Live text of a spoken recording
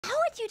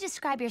would you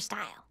describe your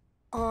style?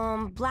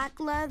 Black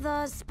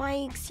leather,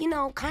 spikes, you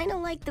know, kind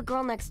of like the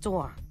girl next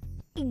door.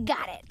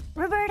 Got it.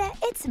 Roberta,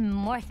 it's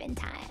morphin'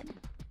 time.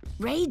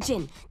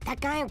 Ragin',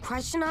 that guy I'm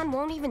crushing on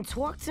won't even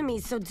talk to me,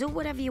 so do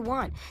whatever you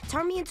want.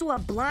 Turn me into a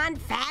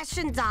blonde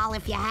fashion doll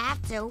if you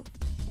have to.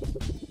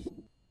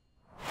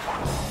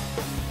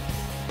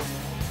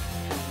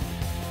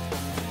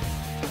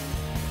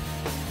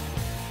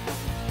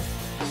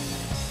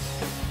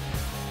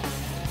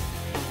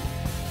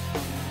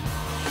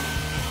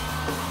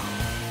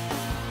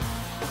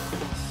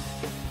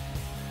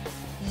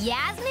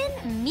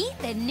 Yasmin, meet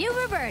the new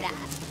Roberta.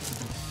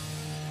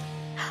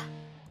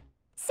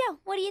 So,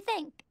 what do you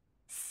think?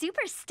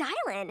 Super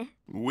styling.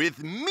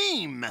 With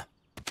meme.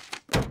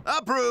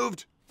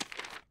 Approved.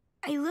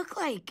 I look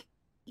like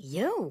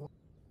you.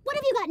 What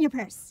have you got in your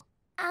purse?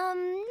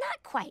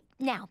 Not quite.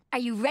 Now, are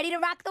you ready to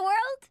rock the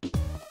world?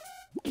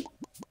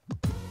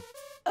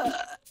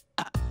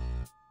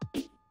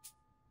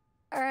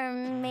 Or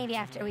maybe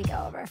after we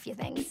go over a few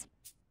things.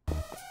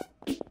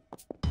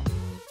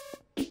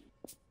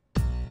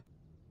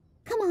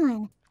 Come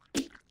on.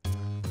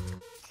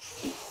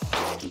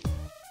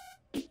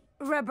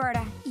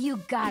 Roberta, you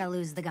gotta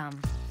lose the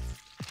gum.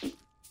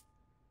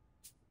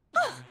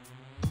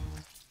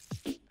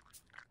 Ew!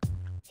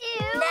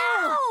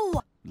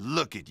 No!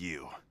 Look at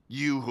you.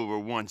 You who were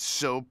once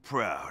so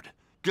proud.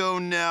 Go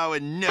now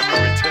and never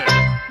return.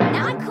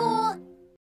 Not cool.